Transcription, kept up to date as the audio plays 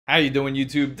How you doing,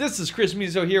 YouTube? This is Chris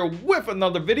Mizo here with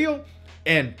another video,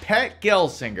 and Pat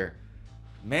Gelsinger.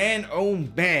 Man, oh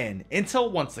man,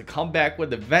 Intel wants to come back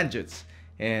with a vengeance,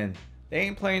 and they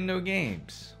ain't playing no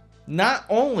games. Not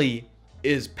only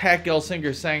is Pat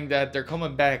Gelsinger saying that they're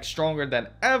coming back stronger than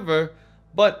ever,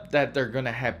 but that they're gonna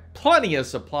have plenty of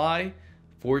supply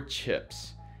for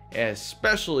chips,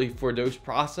 especially for those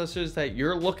processors that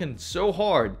you're looking so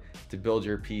hard to build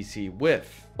your PC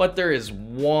with. But there is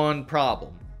one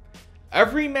problem.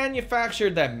 Every manufacturer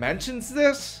that mentions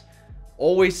this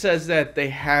always says that they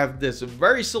have this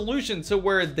very solution to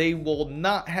where they will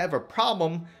not have a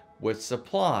problem with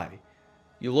supply.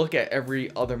 You look at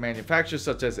every other manufacturer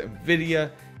such as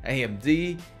Nvidia,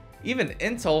 AMD, even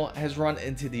Intel has run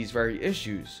into these very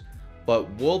issues. But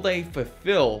will they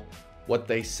fulfill what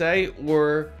they say,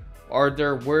 or are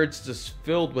their words just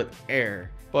filled with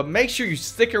air? But make sure you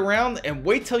stick around and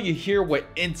wait till you hear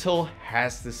what Intel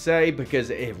has to say, because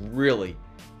it really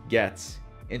gets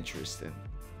interesting.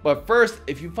 But first,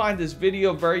 if you find this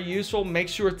video very useful, make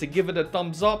sure to give it a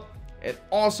thumbs up. And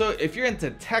also, if you're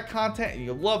into tech content and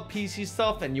you love PC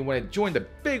stuff and you want to join the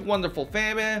big wonderful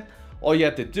family, all you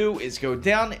have to do is go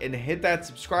down and hit that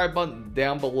subscribe button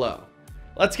down below.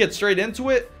 Let's get straight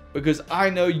into it, because I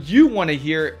know you want to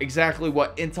hear exactly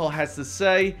what Intel has to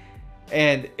say,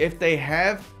 and if they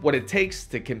have what it takes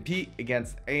to compete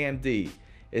against AMD.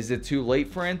 Is it too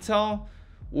late for Intel,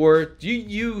 or do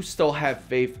you still have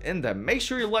faith in them? Make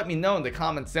sure you let me know in the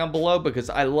comments down below, because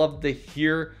I love to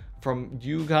hear from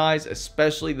you guys,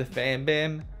 especially the fan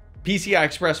bam. PCI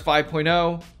Express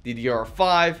 5.0,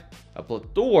 DDR5, a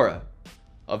plethora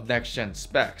of next gen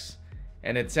specs,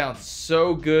 and it sounds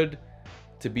so good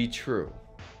to be true.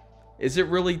 Is it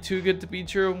really too good to be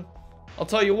true? I'll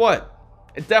tell you what,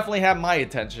 it definitely had my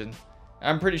attention.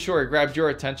 I'm pretty sure it grabbed your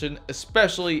attention,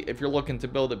 especially if you're looking to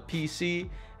build a PC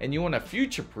and you want to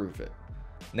future-proof it.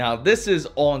 Now, this is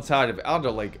all inside of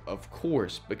Alder Lake, of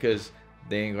course, because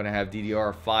they ain't going to have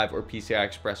DDR5 or PCI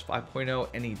Express 5.0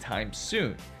 anytime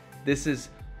soon. This is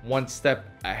one step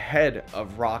ahead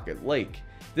of Rocket Lake.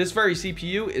 This very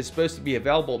CPU is supposed to be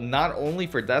available not only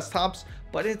for desktops,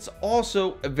 but it's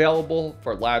also available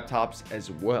for laptops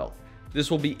as well. This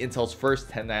will be Intel's first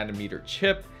 10 nanometer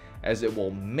chip, as it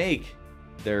will make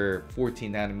their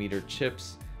 14 nanometer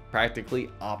chips practically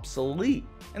obsolete.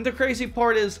 And the crazy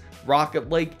part is Rocket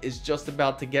Lake is just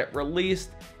about to get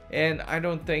released, and I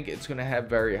don't think it's going to have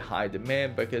very high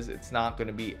demand, because it's not going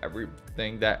to be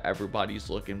everything that everybody's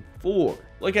looking for.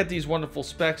 Look at these wonderful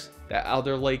specs that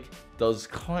Alder Lake does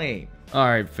claim.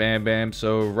 Alright, fan bam,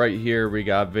 so right here we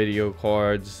got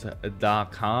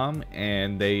videocards.com,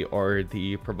 and they are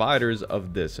the providers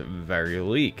of this very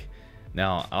leak.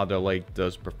 Now, Alder Lake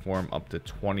does perform up to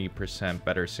 20%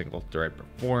 better single thread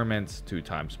performance, 2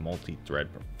 times multi-thread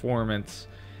performance,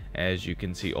 as you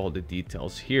can see all the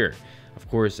details here. Of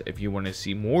course, if you want to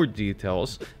see more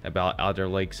details about Alder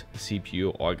Lake's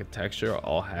CPU architecture,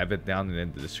 I'll have it down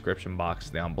in the description box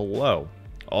down below.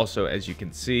 Also, as you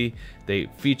can see, they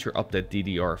feature up to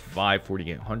DDR5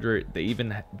 4800. They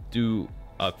even do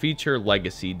feature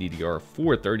legacy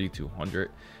DDR4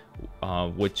 3200,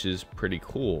 which is pretty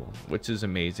cool, which is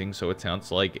amazing. So it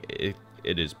sounds like it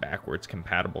is backwards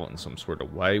compatible in some sort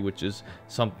of way, which is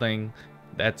something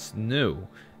that's new.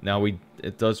 Now,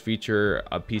 it does feature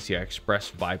a PCI Express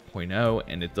 5.0,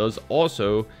 and it does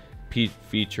also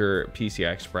feature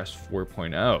PCI Express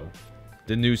 4.0.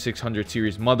 The new 600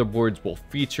 series motherboards will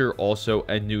feature also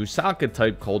a new socket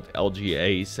type called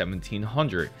LGA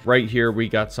 1700. Right here we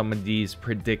got some of these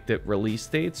predicted release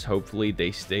dates. Hopefully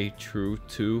they stay true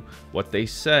to what they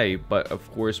say, but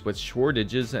of course with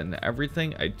shortages and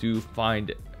everything, I do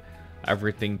find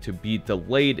everything to be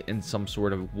delayed in some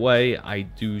sort of way. I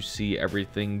do see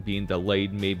everything being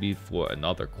delayed maybe for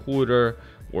another quarter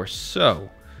or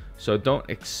so. So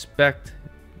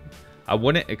I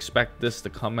wouldn't expect this to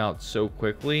come out so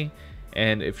quickly.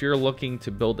 And if you're looking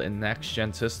to build a next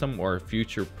gen system or a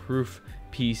future proof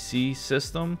PC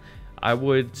system, I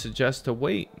would suggest to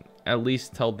wait at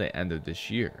least till the end of this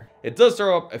year. It does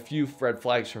throw up a few red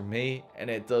flags for me, and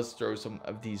it does throw some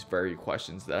of these very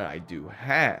questions that I do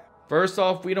have. First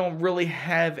off, we don't really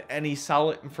have any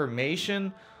solid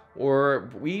information, or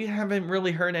we haven't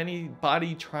really heard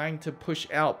anybody trying to push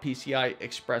out PCI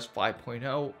Express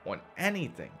 5.0 on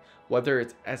anything, whether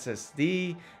it's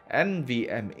SSD,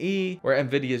 NVMe, or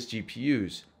Nvidia's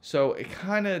GPUs. So it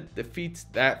kind of defeats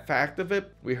that fact of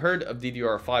it. We heard of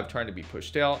DDR5 trying to be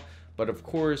pushed out, but of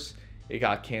course it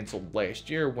got canceled last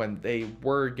year when they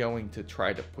were going to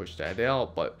try to push that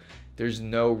out, but there's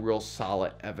no real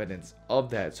solid evidence of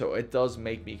that. So it does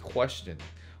make me question,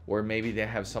 or maybe they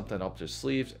have something up their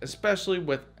sleeves, especially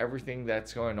with everything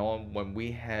that's going on when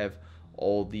we have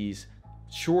all these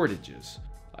shortages.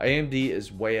 AMD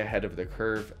is way ahead of the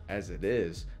curve as it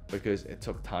is because it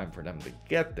took time for them to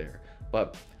get there.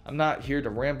 But I'm not here to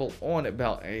ramble on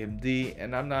about AMD,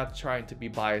 and I'm not trying to be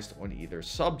biased on either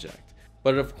subject.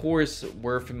 But of course,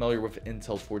 we're familiar with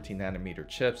Intel's 14nm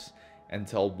chips.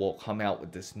 Intel will come out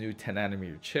with this new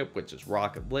 10nm chip, which is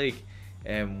Alder Lake,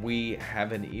 and we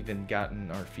haven't even gotten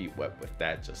our feet wet with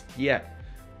that just yet.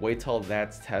 Wait till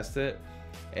that's tested,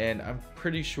 and I'm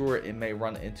pretty sure it may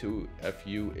run into a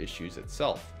few issues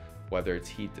itself, whether it's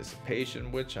heat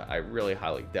dissipation, which I really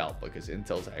highly doubt because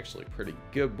Intel's actually pretty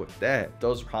good with that.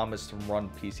 Those promise to run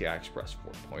PCI Express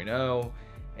 4.0,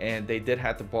 and they did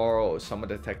have to borrow some of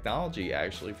the technology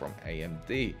actually from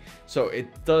AMD. So it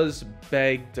does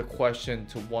beg the question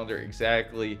to wonder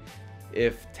exactly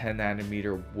if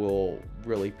 10nm will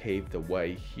really pave the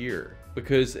way here,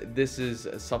 because this is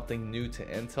something new to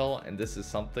Intel and this is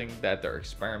something that they're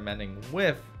experimenting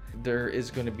with. There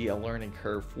is going to be a learning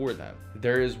curve for them.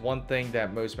 There is one thing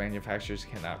that most manufacturers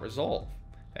cannot resolve.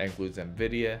 That includes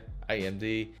NVIDIA,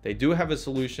 AMD. They do have a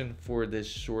solution for this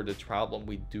shortage problem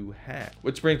we do have.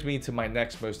 Which brings me to my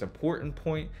next most important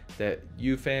point that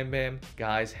you fan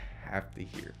guys have to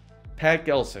hear. Pat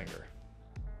Gelsinger.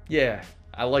 Yeah,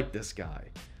 I like this guy,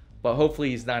 but hopefully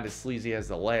he's not as sleazy as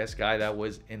the last guy that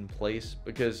was in place,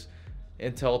 because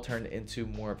Intel turned into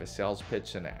more of a sales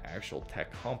pitch than an actual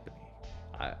tech company.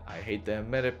 I hate to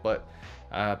admit it, but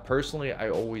personally, I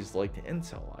always liked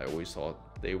Intel. I always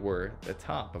thought they were the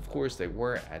top. Of course, they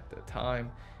were at the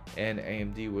time, and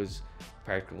AMD was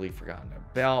practically forgotten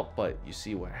about, but you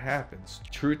see what happens.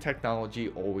 True technology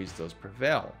always does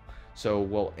prevail. So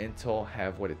will Intel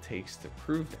have what it takes to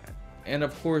prove that? And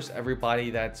of course,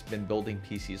 everybody that's been building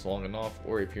PCs long enough,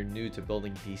 or if you're new to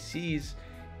building PCs,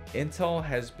 Intel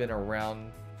has been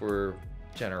around for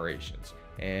generations.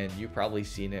 And you've probably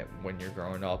seen it when you're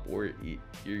growing up, or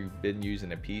you've been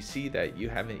using a PC that you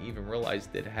haven't even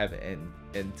realized did have an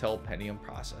Intel Pentium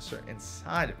processor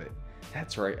inside of it.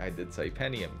 That's right, I did say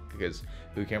Pentium, because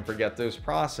who can forget those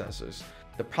processors?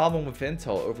 The problem with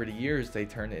Intel, over the years, they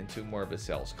turned into more of a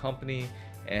sales company,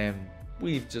 and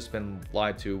we've just been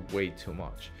lied to way too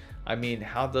much. I mean,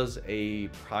 how does a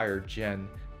prior gen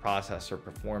processor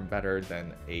perform better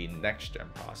than a next gen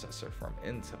processor from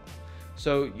Intel?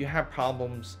 So you have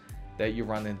problems that you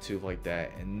run into like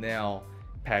that, and now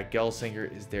Pat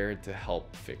Gelsinger is there to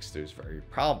help fix those very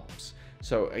problems.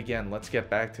 So again, let's get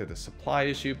back to the supply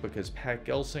issue, because Pat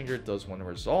Gelsinger does want to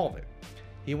resolve it.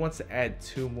 He wants to add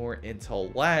 2 more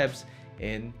Intel labs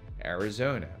in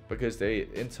Arizona, because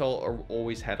Intel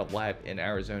always had a lab in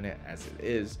Arizona as it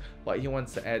is, but he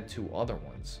wants to add 2 other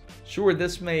ones. Sure,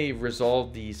 this may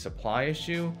resolve the supply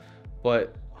issue,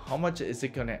 but how much is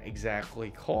it going to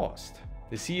exactly cost?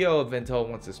 The CEO of Intel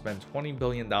wants to spend $20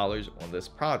 billion on this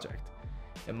project.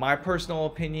 In my personal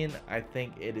opinion, I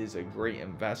think it is a great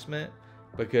investment,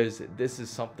 because this is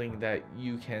something that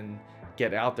you can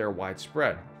get out there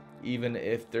widespread. Even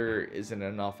if there isn't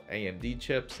enough AMD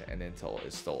chips and Intel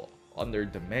is still under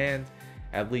demand,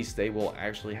 at least they will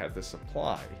actually have the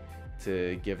supply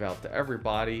to give out to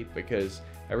everybody, because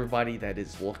everybody that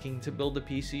is looking to build a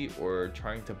PC or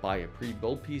trying to buy a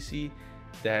pre-built PC,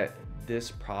 that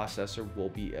this processor will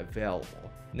be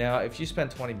available. Now, if you spend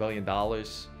 $20 billion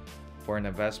for an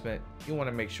investment, you want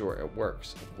to make sure it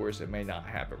works. Of course, it may not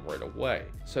happen right away.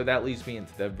 So that leads me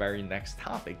into the very next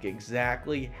topic.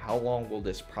 Exactly how long will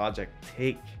this project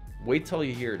take? Wait till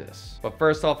you hear this. But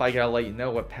first off, I gotta let you know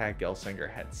what Pat Gelsinger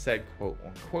had said, quote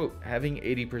unquote, having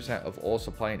 80% of all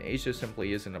supply in Asia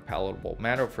simply isn't a palatable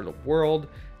matter for the world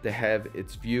to have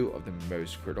its view of the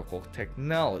most critical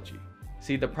technology.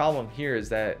 See, the problem here is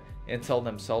that Intel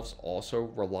themselves also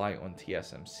rely on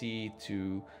TSMC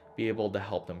to be able to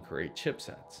help them create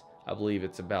chipsets. I believe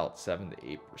it's about 7 to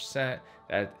 8%.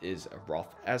 That is a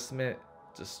rough estimate,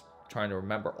 just trying to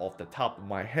remember off the top of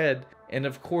my head. And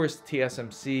of course,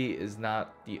 TSMC is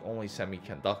not the only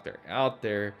semiconductor out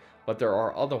there, but there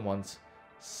are other ones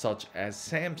such as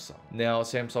Samsung. Now,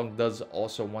 Samsung does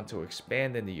also want to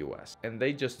expand in the US, and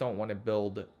they just don't want to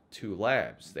build 2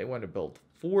 labs. They want to build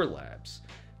 4 labs.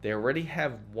 They already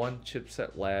have 1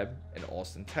 chipset lab in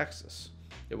Austin, Texas.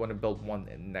 They want to build 1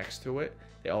 next to it.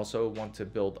 They also want to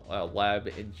build a lab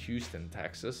in Houston,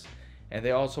 Texas. And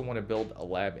they also want to build a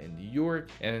lab in New York.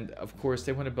 And of course,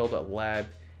 they want to build a lab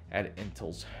at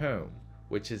Intel's home,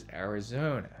 which is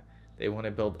Arizona. They want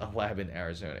to build a lab in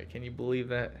Arizona. Can you believe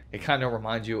that? It kind of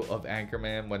reminds you of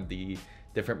Anchorman, when the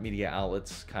different media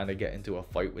outlets kind of get into a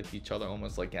fight with each other,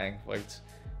 almost like gang fights.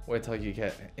 Wait till you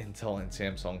get Intel and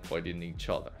Samsung fighting each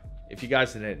other. If you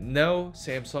guys didn't know,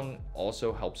 Samsung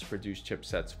also helps produce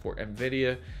chipsets for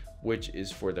Nvidia, which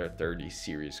is for their 30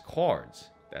 series cards.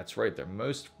 That's right, their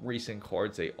most recent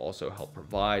cards they also help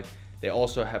provide. They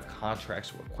also have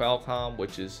contracts with Qualcomm,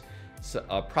 which is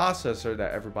a processor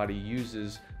that everybody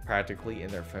uses practically in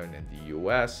their phone in the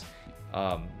US.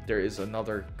 There is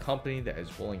another company that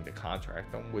is willing to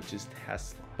contract them, which is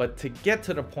Tesla. But to get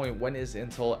to the point, when is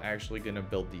Intel actually going to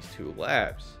build these two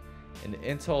labs? And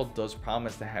Intel does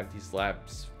promise to have these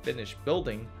labs finished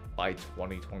building by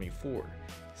 2024,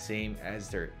 same as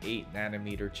their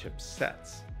 8nm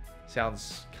chipsets.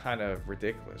 Sounds kind of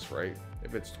ridiculous, right?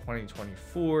 If it's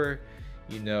 2024,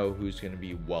 you know who's going to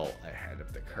be well ahead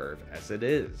of the curve as it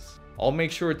is. I'll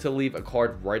make sure to leave a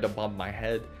card right above my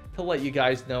head to let you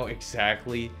guys know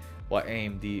exactly what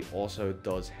AMD also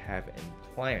does have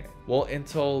in plan. Will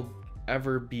Intel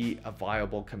ever be a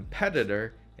viable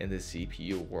competitor in the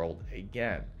CPU world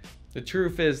again? The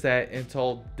truth is that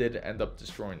Intel did end up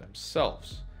destroying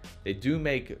themselves. They do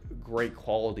make great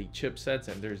quality chipsets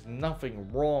and there's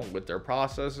nothing wrong with their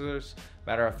processors.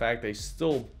 Matter of fact, they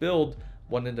still build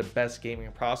one of the best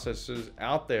gaming processors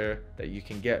out there that you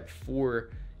can get for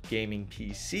gaming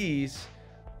PCs,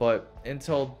 but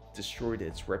Intel destroyed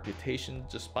its reputation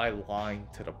just by lying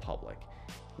to the public,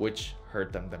 which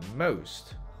hurt them the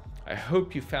most. I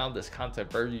hope you found this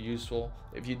content very useful.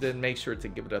 If you did, make sure to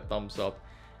give it a thumbs up.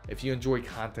 If you enjoy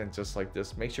content just like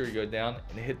this, make sure you go down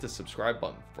and hit the subscribe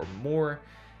button for more.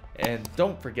 And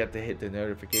don't forget to hit the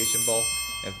notification bell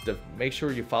and to make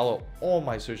sure you follow all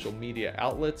my social media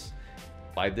outlets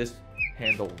by this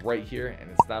handle right here. And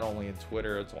it's not only on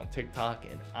Twitter, it's on TikTok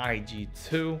and IG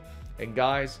too. And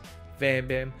guys,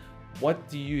 FanBam, what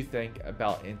do you think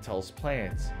about Intel's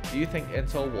plans? Do you think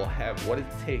Intel will have what it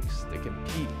takes to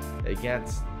compete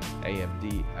against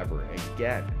AMD ever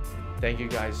again? Thank you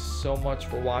guys so much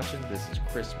for watching. This is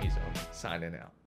Chris Mizo signing out.